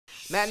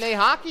Matinee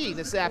hockey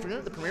this afternoon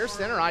at the Premier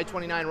Center.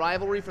 I-29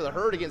 rivalry for the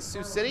Herd against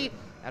Sioux City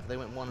after they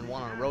went 1-1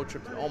 on a road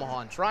trip to Omaha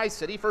and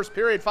Tri-City. First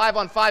period,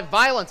 5-on-5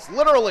 violence,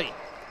 literally.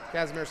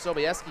 Kazimierz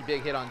Sobieski,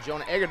 big hit on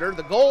Jonah Egerter.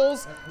 The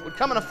goals would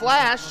come in a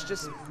flash,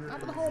 just not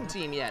for the home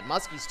team yet.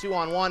 Muskies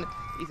 2-on-1.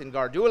 Ethan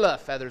Gardula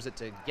feathers it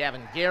to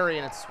Gavin Gary,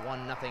 and it's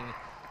 1-0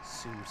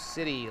 Sioux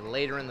City.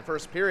 Later in the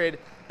first period,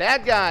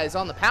 bad guys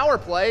on the power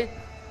play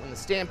when the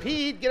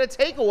Stampede get a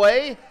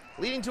takeaway,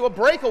 leading to a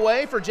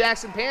breakaway for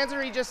Jackson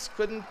Panzer. He just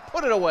couldn't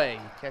put it away.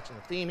 Catching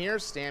the theme here,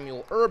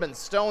 Samuel Urban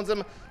stones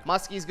him.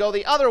 Muskies go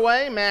the other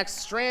way. Max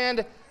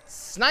Strand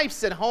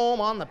snipes it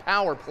home on the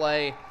power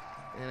play,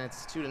 and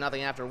it's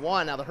 2-0 after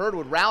one. Now the Herd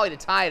would rally to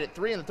tie it at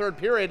 3 in the third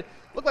period.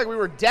 Looked like we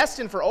were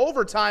destined for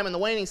overtime in the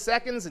waning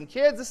seconds, and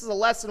kids, this is a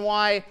lesson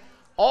why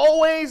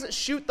always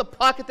shoot the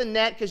puck at the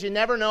net because you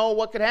never know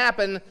what could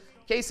happen.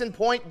 Case in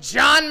point,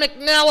 John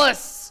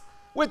McNellis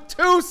with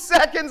 2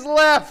 seconds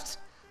left.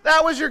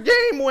 That was your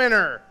game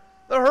winner.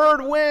 The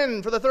Herd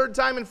win for the third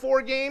time in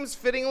 4 games,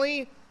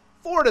 fittingly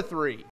 4-3.